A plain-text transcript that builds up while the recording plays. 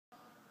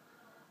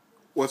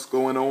What's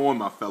going on,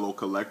 my fellow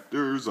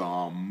collectors?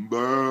 I'm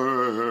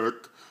back,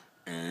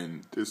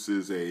 and this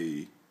is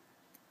a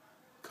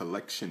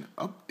collection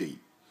update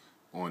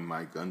on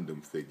my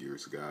Gundam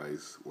figures,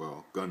 guys.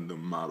 Well,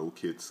 Gundam model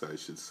kits, I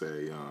should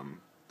say.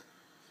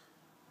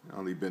 I've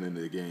only been in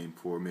the game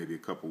for maybe a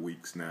couple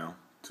weeks now,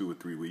 2 or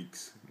 3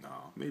 weeks.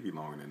 No, maybe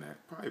longer than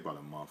that. Probably about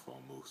a month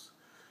almost.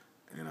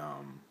 And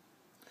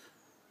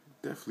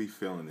definitely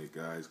feeling it,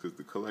 guys, because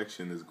the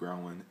collection is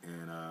growing,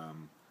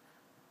 and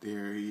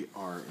they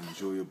are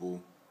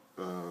enjoyable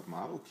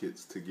model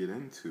kits to get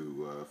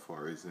into, as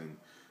far as in,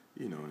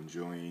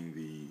 enjoying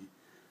the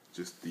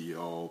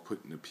all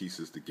putting the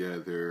pieces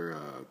together,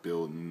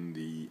 building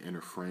the inner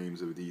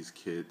frames of these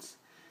kits,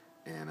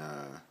 and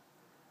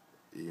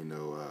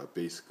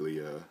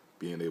basically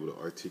being able to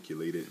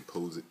articulate it and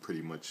pose it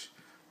pretty much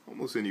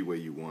almost any way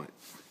you want.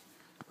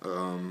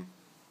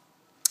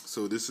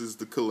 So this is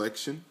the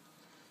collection.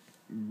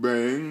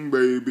 Bang,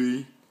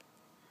 baby.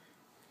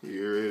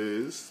 Here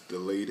is the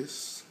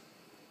latest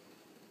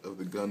of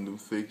the Gundam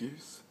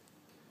figures,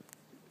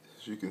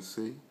 as you can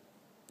see.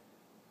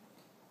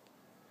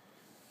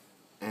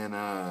 And,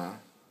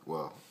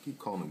 well, I keep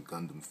calling them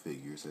Gundam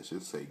figures. I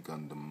should say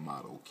Gundam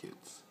model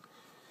kits.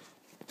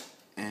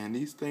 And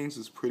these things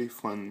is pretty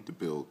fun to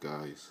build,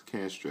 guys.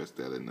 Can't stress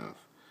that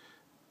enough.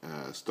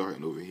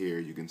 Starting over here,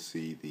 you can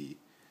see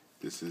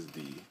this is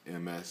the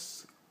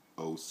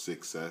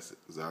MS-06S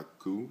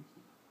Zaku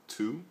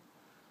 2.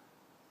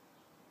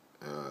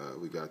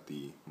 We got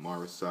the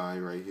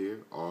Marasai right here,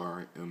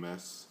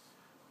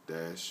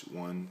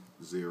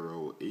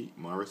 RMS-108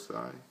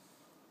 Marasai.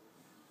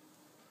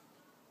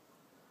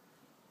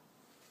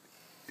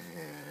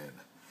 And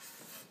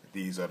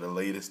these are the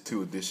latest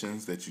 2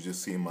 editions that you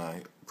just see in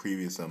my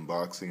previous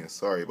unboxing. And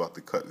sorry about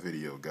the cut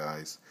video,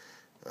 guys.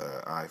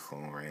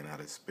 iPhone ran out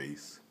of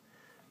space.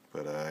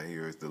 But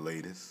here is the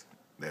latest.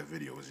 That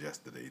video was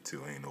yesterday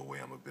too. Ain't no way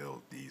I'm gonna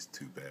build these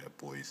 2 bad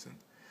boys in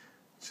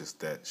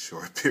just that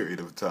short period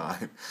of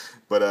time.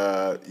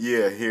 But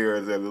yeah, here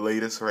are the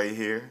latest right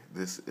here.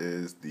 This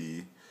is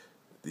the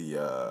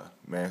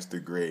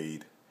master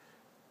grade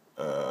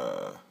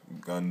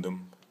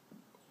Gundam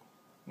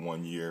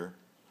 1-year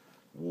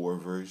war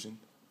version.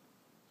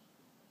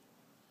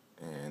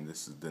 And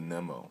this is the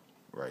Nemo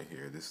right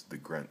here. This is the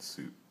grunt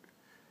suit.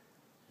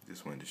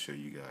 Just wanted to show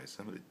you guys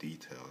some of the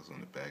details on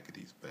the back of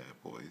these bad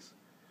boys,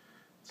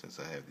 since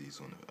I have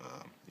these on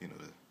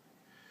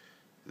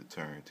the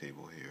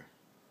turntable here.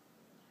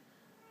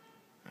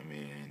 I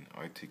mean,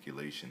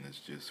 articulation is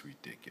just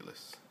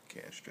ridiculous.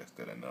 Can't stress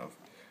that enough.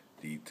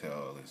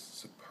 Detail is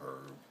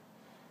superb.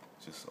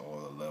 Just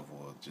all the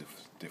level of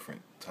just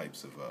different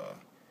types of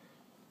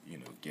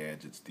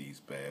gadgets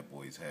these bad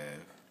boys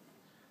have.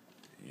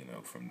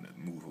 From the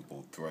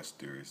movable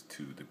thrusters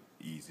to the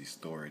easy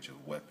storage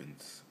of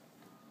weapons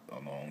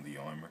along the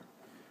armor.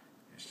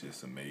 It's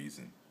just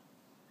amazing.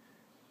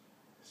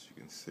 As you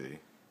can see,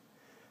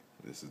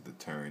 this is the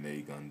Turn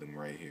A Gundam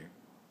right here.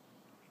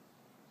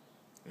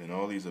 And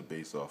all these are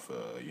based off,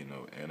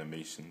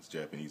 animations,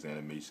 Japanese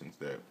animations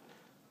that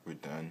were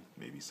done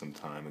maybe some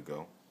time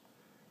ago.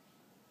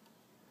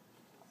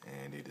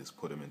 And they just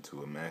put them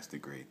into a master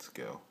grade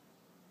scale.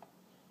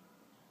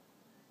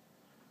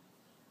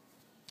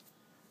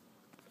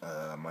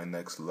 My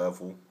next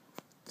level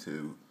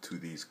to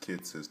these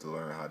kits is to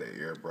learn how to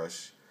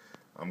airbrush.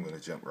 I'm going to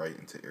jump right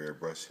into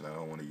airbrush, and I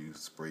don't want to use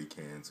spray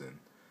cans and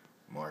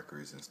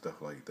markers and stuff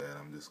like that.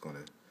 I'm just going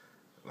to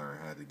learn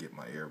how to get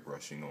my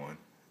airbrushing on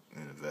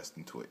and invest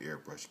into an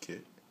airbrush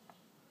kit.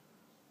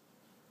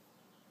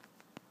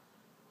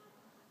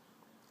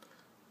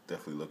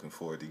 Definitely looking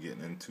forward to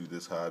getting into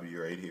this hobby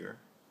right here,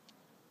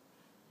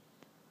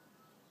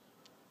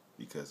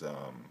 because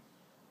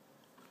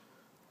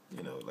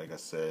like I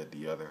said,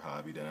 the other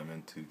hobby that I'm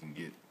into can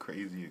get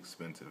crazy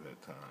expensive at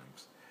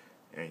times.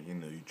 And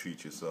you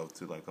treat yourself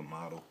to like a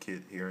model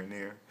kit here and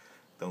there.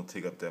 Don't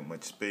take up that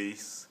much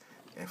space.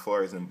 And as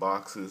far as in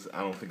boxes, I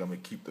don't think I'm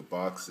gonna keep the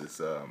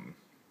boxes.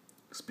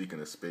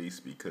 Speaking of space,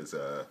 because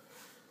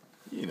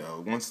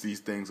once these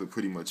things are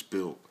pretty much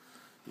built,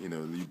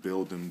 you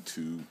build them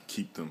to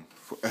keep them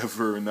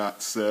forever and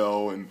not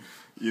sell, and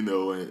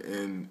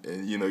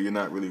you're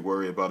not really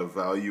worried about a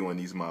value on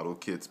these model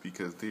kits,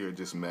 because they are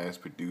just mass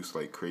produced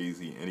like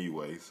crazy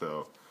anyway.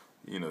 So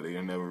they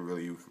are never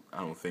really, I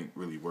don't think,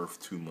 really worth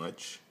too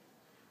much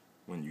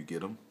when you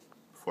get them,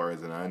 as far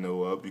as I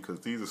know of,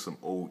 because these are some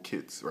old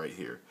kits right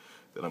here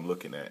that I'm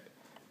looking at.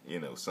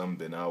 Some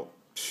been out,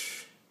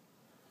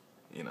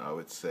 I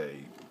would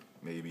say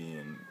maybe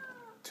in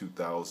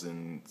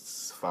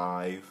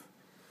 2005.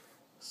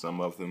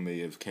 Some of them may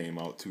have came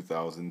out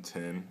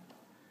 2010.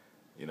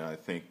 I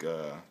think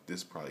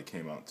this probably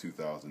came out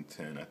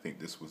 2010. I think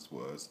this was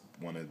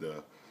one of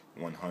the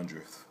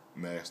 100th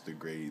master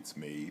grades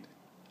made.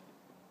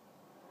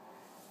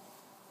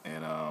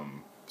 And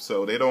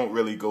so they don't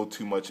really go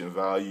too much in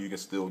value. You can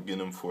still get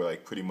them for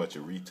like pretty much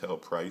a retail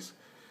price,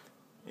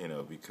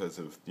 because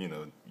of,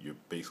 you're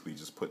basically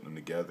just putting them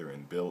together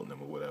and building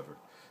them or whatever,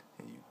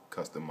 and you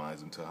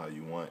customize them to how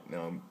you want.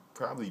 Now,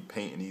 probably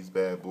painting these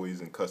bad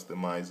boys and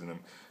customizing them.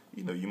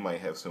 You know, you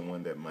might have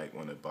someone that might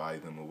want to buy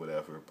them or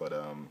whatever, but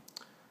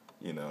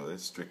you know,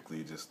 it's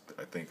strictly just,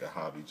 I think, a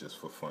hobby just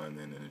for fun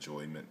and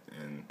enjoyment,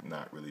 and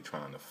not really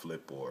trying to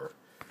flip or,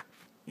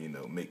 you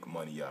know, make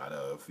money out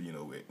of, you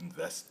know,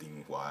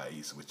 investing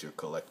wise with your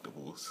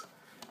collectibles.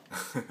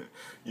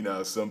 You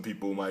know, some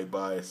people might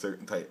buy a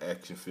certain type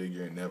action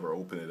figure and never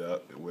open it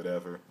up or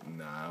whatever.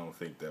 Nah, I don't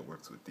think that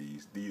works with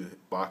these. These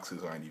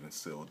boxes aren't even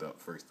sealed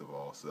up, first of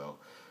all. So,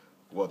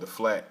 well, the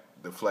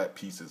flat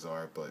pieces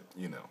are, but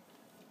you know,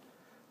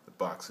 the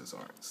boxes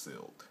aren't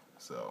sealed.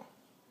 So,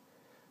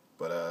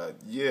 but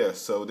yeah.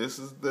 So this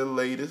is the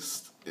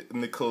latest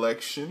in the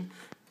collection,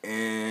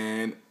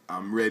 and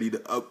I'm ready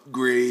to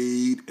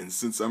upgrade. And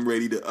since I'm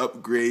ready to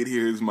upgrade,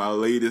 here's my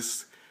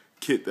latest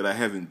kit that I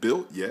haven't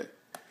built yet.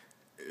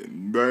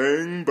 And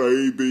bang,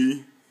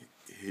 baby,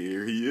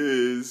 here he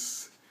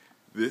is.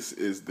 This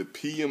is the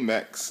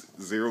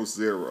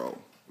PMX-00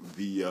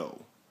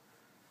 VO.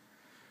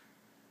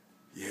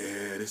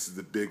 Yeah, this is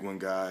the big one,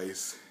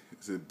 guys.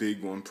 It's a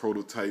big one,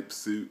 prototype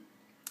suit.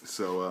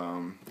 So,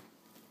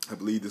 I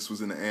believe this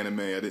was in the anime.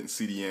 I didn't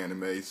see the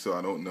anime, so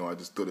I don't know. I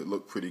just thought it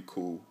looked pretty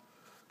cool.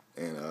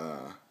 And,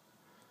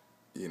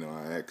 you know,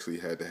 I actually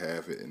had to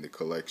have it in the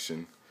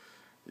collection.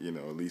 You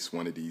know, at least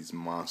one of these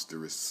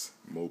monstrous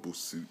mobile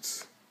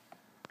suits.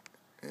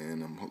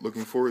 And I'm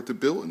looking forward to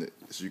building it.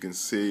 As you can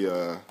see,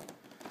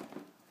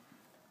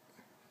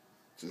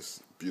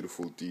 just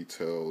beautiful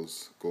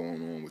details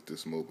going on with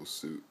this mobile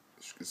suit.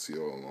 As you can see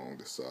all along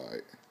the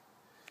side.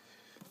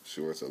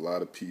 Sure, it's a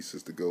lot of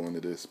pieces to go into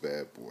this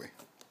bad boy.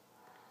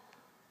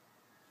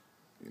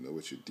 You know,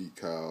 with your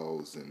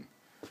decals and,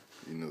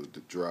 you know,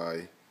 the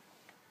dry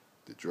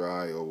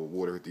or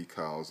water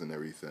decals and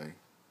everything.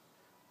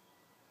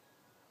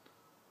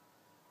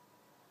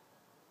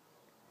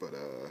 But,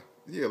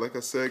 yeah, like I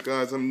said,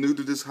 guys, I'm new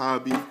to this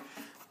hobby,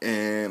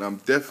 and I'm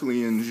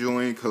definitely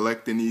enjoying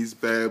collecting these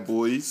bad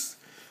boys.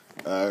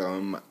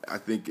 I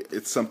think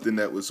it's something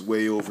that was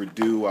way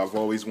overdue. I've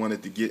always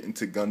wanted to get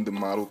into Gundam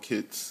model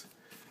kits,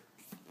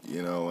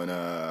 you know, and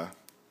I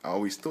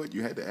always thought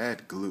you had to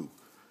add glue.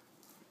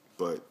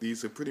 But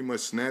these are pretty much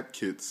snap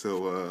kits,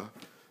 so,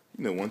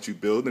 you know, once you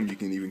build them, you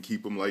can even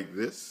keep them like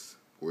this,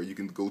 or you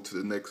can go to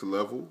the next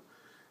level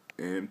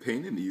and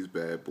painting these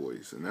bad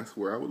boys, and that's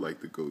where I would like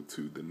to go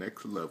to, the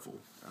next level.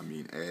 I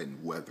mean, adding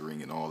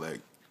weathering and all that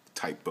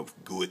type of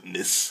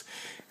goodness.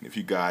 And if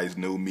you guys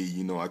know me,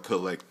 you know I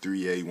collect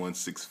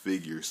 3A16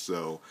 figures,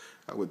 so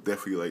I would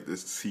definitely like to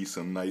see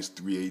some nice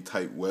 3A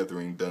type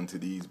weathering done to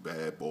these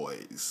bad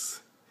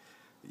boys.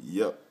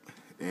 Yep.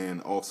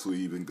 And also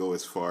even go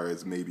as far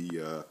as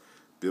maybe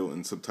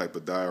building some type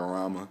of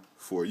diorama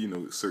for, you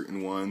know,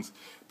 certain ones,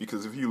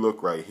 because if you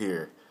look right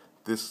here,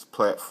 this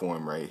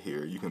platform right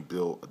here, you can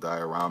build a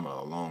diorama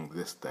along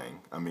this thing.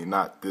 I mean,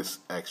 not this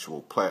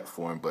actual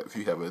platform, but if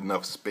you have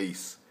enough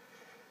space,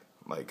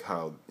 like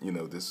how, you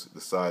know, the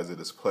size of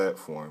this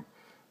platform,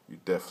 you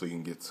definitely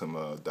can get some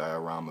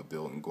diorama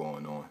building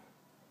going on.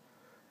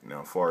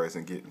 Now, as far as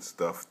in getting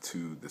stuff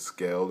to the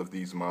scale of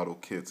these model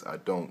kits, I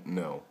don't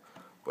know,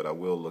 but I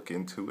will look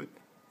into it,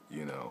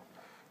 you know,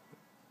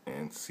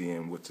 and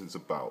seeing what it's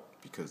about,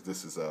 because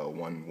this is a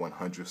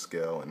 1/100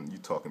 scale, and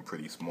you're talking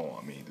pretty small.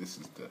 I mean, this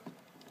is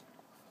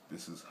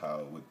how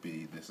it would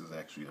be. This is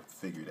actually a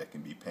figure that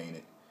can be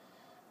painted,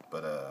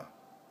 but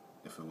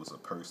if it was a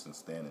person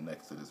standing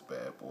next to this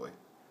bad boy.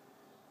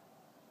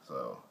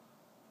 So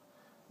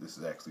this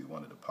is actually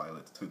one of the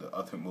pilots to the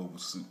other mobile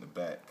suit in the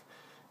back.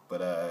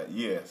 But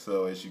yeah,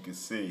 so as you can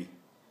see,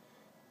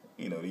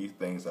 you know, these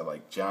things are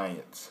like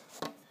giants.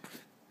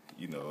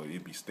 You know,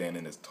 they'd be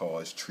standing as tall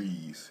as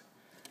trees.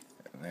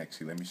 And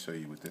actually, let me show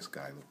you what this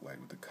guy looked like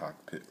with the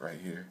cockpit right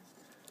here.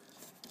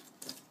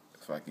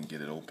 If I can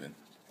get it open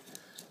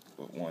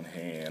with one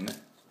hand.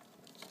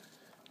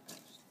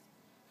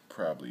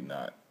 Probably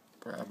not.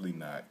 Probably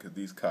not, because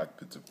these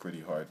cockpits are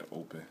pretty hard to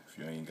open if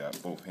you ain't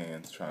got both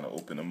hands trying to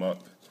open them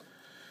up.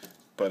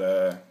 But,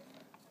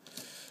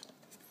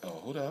 oh,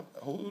 hold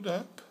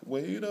up.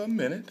 Wait a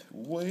minute.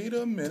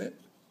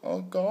 I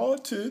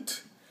got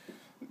it.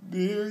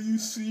 There you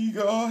see,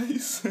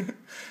 guys.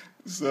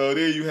 So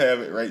there you have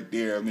it right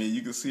there. I mean,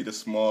 you can see the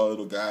small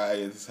little guy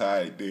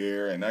inside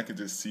there, and I could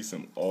just see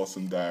some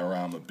awesome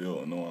diorama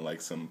building on,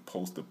 like some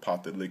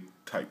post-apocalyptic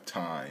type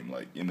time,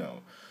 like, you know,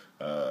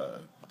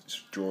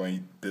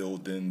 destroying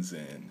buildings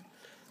and,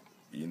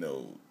 you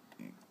know,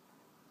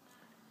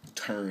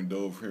 turned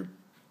over,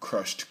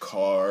 crushed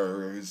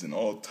cars, and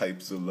all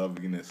types of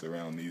loveliness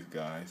around these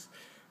guys,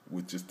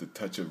 with just a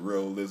touch of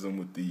realism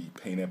with the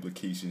paint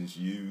applications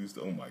used.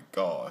 Oh my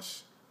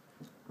gosh.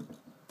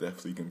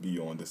 Definitely can be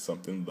on to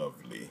something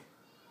lovely.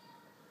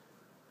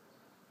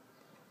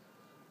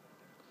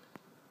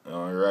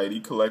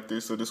 Alrighty,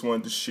 collectors, so just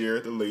wanted to share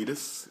the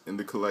latest in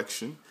the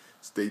collection.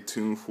 Stay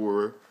tuned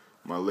for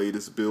my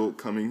latest build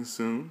coming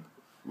soon,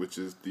 which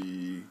is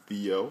the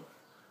VO,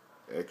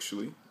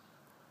 actually.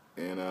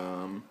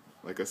 And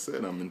like I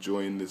said, I'm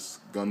enjoying this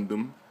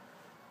Gundam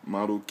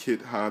model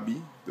kit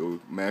hobby, those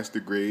master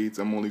grades.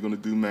 I'm only going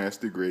to do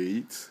master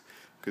grades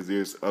because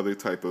there's other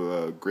type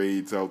of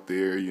grades out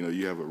there. You know,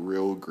 you have a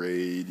real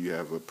grade, you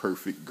have a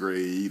perfect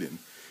grade, and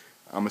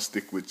I'm going to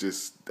stick with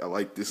just, I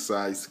like this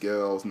size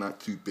scale. It's not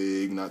too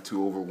big, not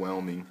too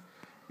overwhelming,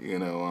 you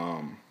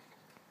know,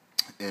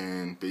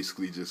 and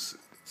basically just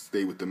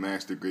stay with the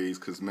master grades,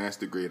 because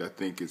master grade, I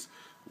think, is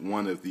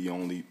one of the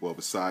only, well,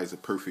 besides a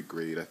perfect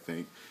grade, I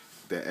think,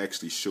 that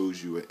actually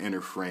shows you an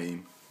inner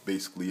frame.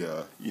 Basically,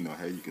 you know,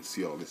 how you can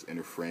see all this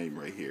inner frame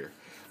right here.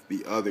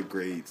 The other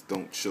grades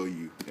don't show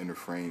you inner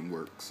frame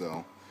work,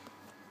 so,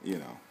 you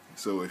know.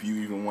 So if you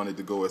even wanted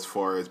to go as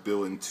far as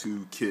building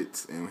 2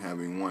 kits and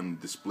having one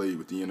display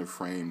with the inner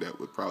frame, that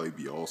would probably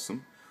be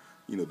awesome,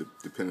 you know,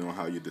 depending on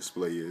how your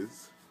display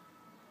is.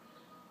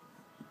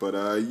 But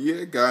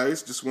yeah,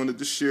 guys, just wanted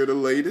to share the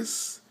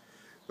latest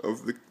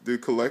of the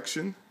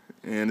collection,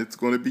 and it's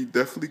going to be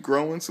definitely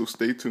growing, so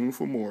stay tuned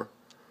for more.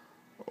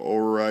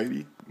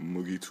 Alrighty,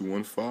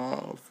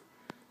 Moogie215,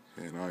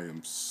 and I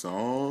am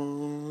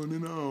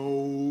signing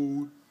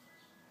out.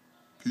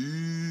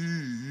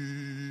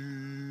 Peace.